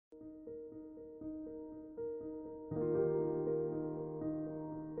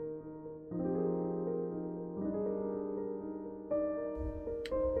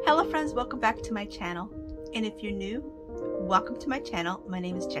friends, welcome back to my channel. And if you're new, welcome to my channel. My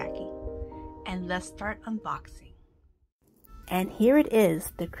name is Jackie. And let's start unboxing. And here it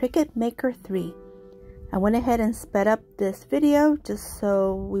is, the Cricut Maker 3. I went ahead and sped up this video just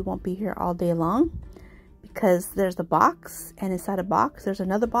so we won't be here all day long, because there's a box, and inside a box there's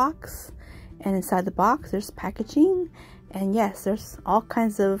another box, and inside the box there's packaging, and yes, there's all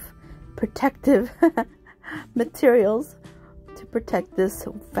kinds of protective materials to protect this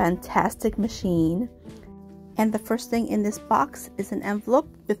fantastic machine. And the first thing in this box is an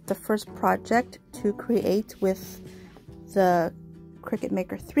envelope with the first project to create with the Cricut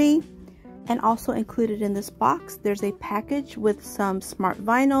Maker 3. And also included in this box, there's a package with some smart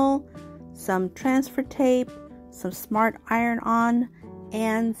vinyl, some transfer tape, some smart iron-on,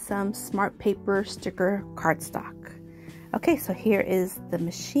 and some smart paper sticker cardstock. Okay, so here is the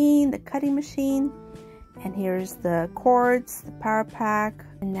machine, the cutting machine, and here's the cords, the power pack.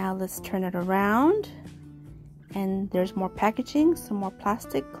 And now let's turn it around. And there's more packaging, some more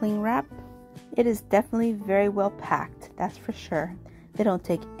plastic, cling wrap. It is definitely very well packed, that's for sure. They don't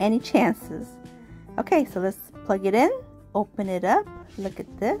take any chances. Okay, so let's plug it in, open it up. Look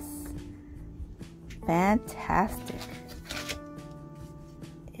at this. Fantastic.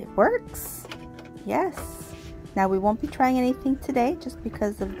 It works. Yes. Now we won't be trying anything today just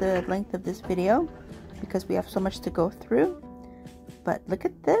because of the length of this video, because we have so much to go through. But look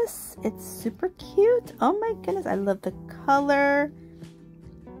at this. It's super cute. Oh my goodness. I love the color.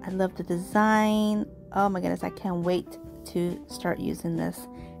 I love the design. Oh my goodness. I can't wait to start using this,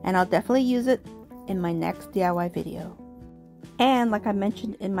 and I'll definitely use it in my next DIY video. And like I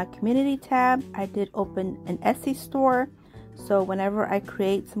mentioned in my community tab, I did open an Etsy store, so whenever I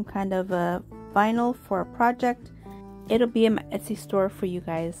create some kind of a vinyl for a project, it'll be in my Etsy store for you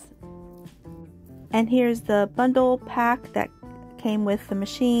guys. And here's the bundle pack that came with the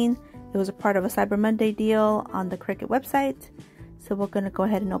machine. It was a part of a Cyber Monday deal on the Cricut website, so we're going to go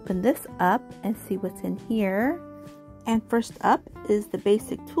ahead and open this up and see what's in here. And first up is the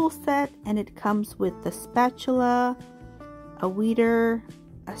basic tool set, and it comes with the spatula, a weeder,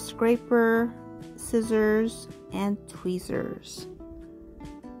 a scraper, scissors, and tweezers.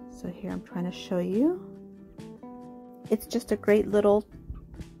 So here I'm trying to show you. It's just a great little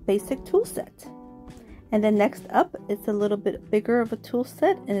basic tool set. And then next up, it's a little bit bigger of a tool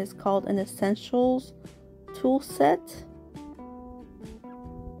set, and it's called an Essentials tool set.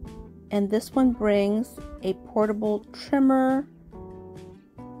 And this one brings a portable trimmer,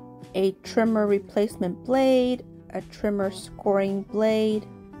 a trimmer replacement blade, a trimmer scoring blade,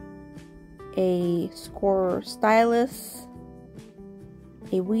 a scorer stylus,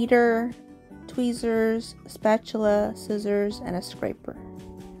 a weeder, tweezers, spatula, scissors, and a scraper.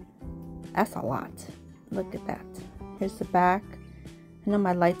 That's a lot. Look at that. Here's the back. I know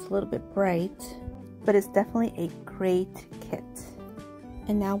my light's a little bit bright, but it's definitely a great kit.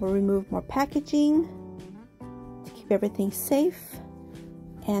 And now we'll remove more packaging to keep everything safe.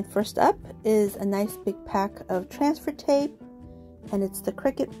 And first up is a nice big pack of transfer tape, and it's the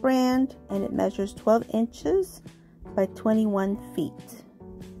Cricut brand, and it measures 12 inches by 21 feet.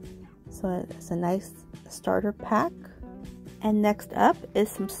 So it's a nice starter pack. And next up is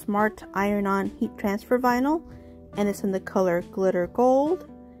some smart iron-on heat transfer vinyl, and it's in the color glitter gold,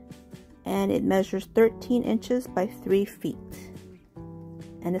 and it measures 13 inches by 3 feet.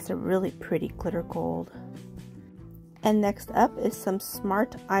 And it's a really pretty glitter gold. And next up is some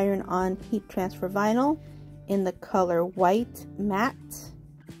smart iron-on heat transfer vinyl in the color white matte,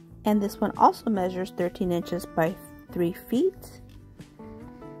 and this one also measures 13 inches by 3 feet.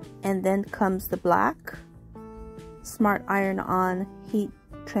 And then comes the black smart iron-on heat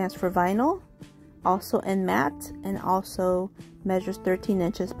transfer vinyl, also in matte, and also measures 13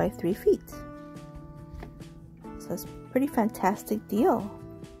 inches by 3 feet. So it's a pretty fantastic deal.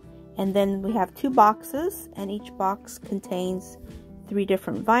 And then we have two boxes, and each box contains 3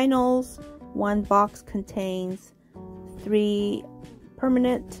 different vinyls. One box contains 3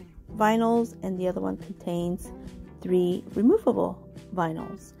 permanent vinyls, and the other one contains 3 removable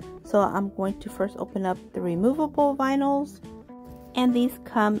vinyls. So I'm going to first open up the removable vinyls, and these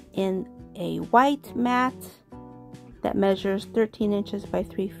come in a white matte that measures 13 inches by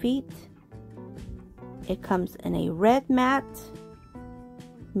 3 feet. It comes in a red matte,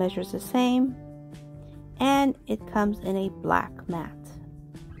 measures the same, and it comes in a black matte.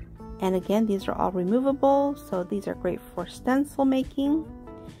 And again, these are all removable, so these are great for stencil making.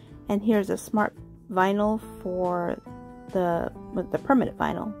 And here's a smart vinyl for the permanent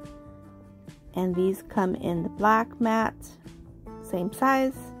vinyl, and these come in the black matte, same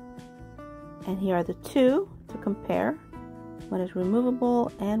size. And here are the two to compare. One is removable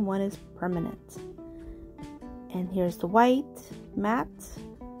and one is permanent. And here's the white matte,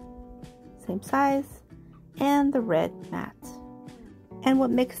 same size, and the red matte. And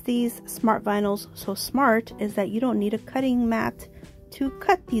what makes these smart vinyls so smart is that you don't need a cutting mat to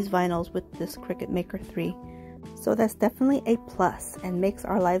cut these vinyls with this Cricut Maker 3. So that's definitely a plus and makes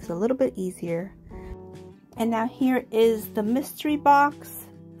our lives a little bit easier. And now here is the mystery box,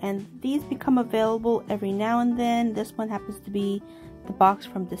 and these become available every now and then. This one happens to be the box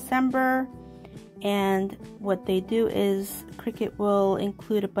from December, and what they do is Cricut will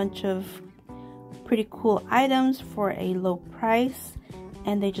include a bunch of pretty cool items for a low price,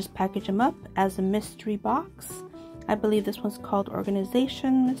 and they just package them up as a mystery box. I believe this one's called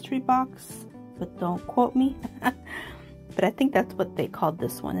Organization Mystery Box, but don't quote me. But I think that's what they called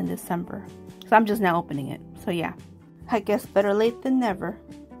this one in December. So I'm just now opening it. So yeah, I guess better late than never.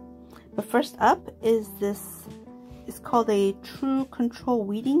 But first up is this, it's called a True Control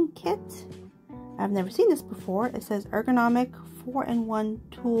Weeding Kit. I've never seen this before. It says ergonomic 4-in-1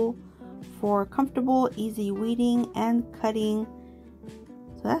 tool for comfortable, easy weeding and cutting.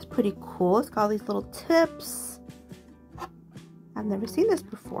 So that's pretty cool. It's got all these little tips. I've never seen this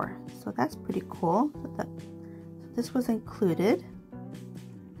before, so that's pretty cool. So this was included.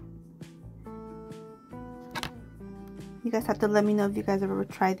 You guys have to let me know if you guys have ever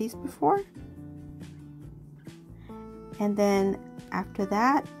tried these before. And then after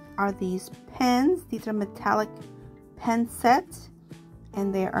that are these pens. These are metallic pen sets,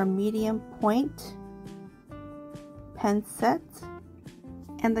 and they are medium point pen sets.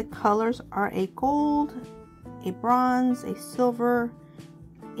 And the colors are a gold, a bronze, a silver,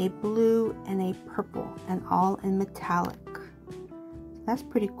 a blue, and a purple, and all in metallic. That's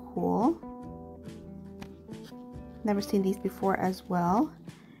pretty cool. Never seen these before as well.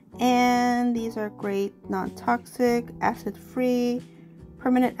 And these are great, non-toxic, acid-free,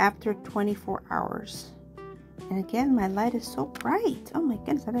 permanent after 24 hours. And again, my light is so bright. Oh my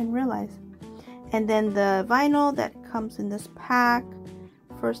goodness, I didn't realize. And then the vinyl that comes in this pack.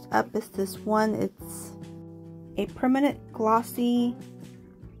 First up is this one. It's a permanent glossy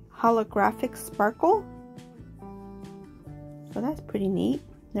holographic sparkle. So that's pretty neat.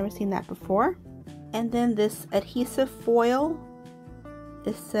 Never seen that before. And then this adhesive foil.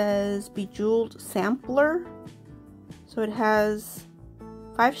 It says Bejeweled Sampler. So it has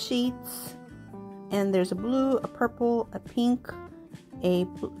 5 sheets, and there's a blue, a purple, a pink, a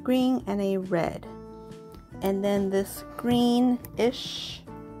green, and a red. And then this greenish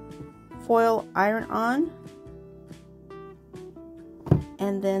foil iron-on.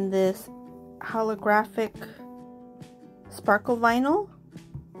 And then this holographic sparkle vinyl.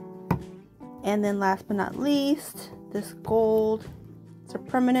 And then last but not least, this gold. It's a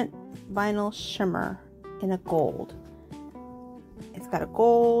permanent vinyl shimmer in a gold. It's got a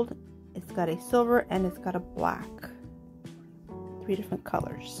gold, it's got a silver, and it's got a black. 3 different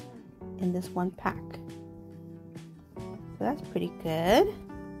colors in this one pack. So that's pretty good.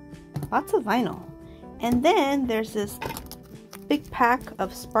 Lots of vinyl. And then there's this big pack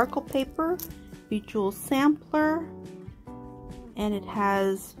of sparkle paper, Bejeweled Sampler, and it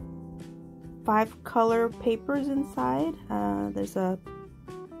has 5 color papers inside. There's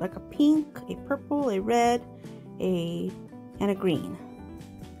like a pink, a purple, a red, and a green.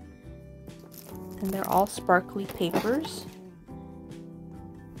 And they're all sparkly papers.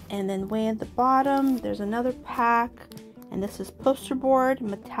 And then way at the bottom, there's another pack, and this is poster board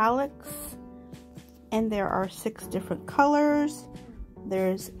metallics. And there are 6 different colors.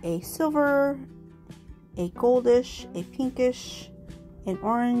 There's a silver, a goldish, a pinkish, an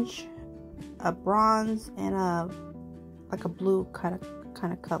orange, a bronze, and like a blue kind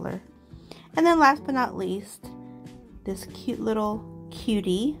of color. And then last but not least, this cute little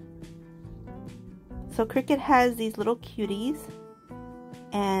cutie. So Cricut has these little cuties,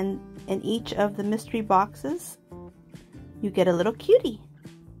 and in each of the mystery boxes you get a little cutie,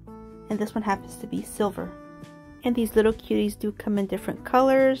 and this one happens to be silver. And these little cuties do come in different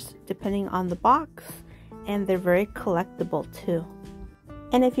colors depending on the box, and they're very collectible too.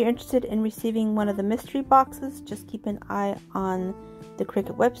 And if you're interested in receiving one of the mystery boxes, just keep an eye on the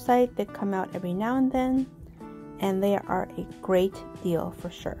Cricut website. They come out every now and then, and they are a great deal for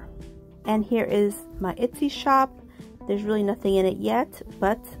sure. And here is my Etsy shop. There's really nothing in it yet,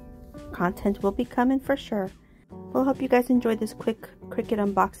 but content will be coming for sure. Well, I hope you guys enjoyed this quick Cricut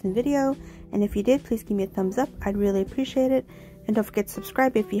unboxing video, and if you did, please give me a thumbs up. I'd really appreciate it. And don't forget to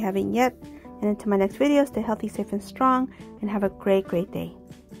subscribe if you haven't yet. And until my next video, stay healthy, safe, and strong, and have a great day.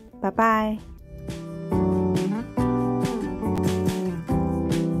 Bye-bye.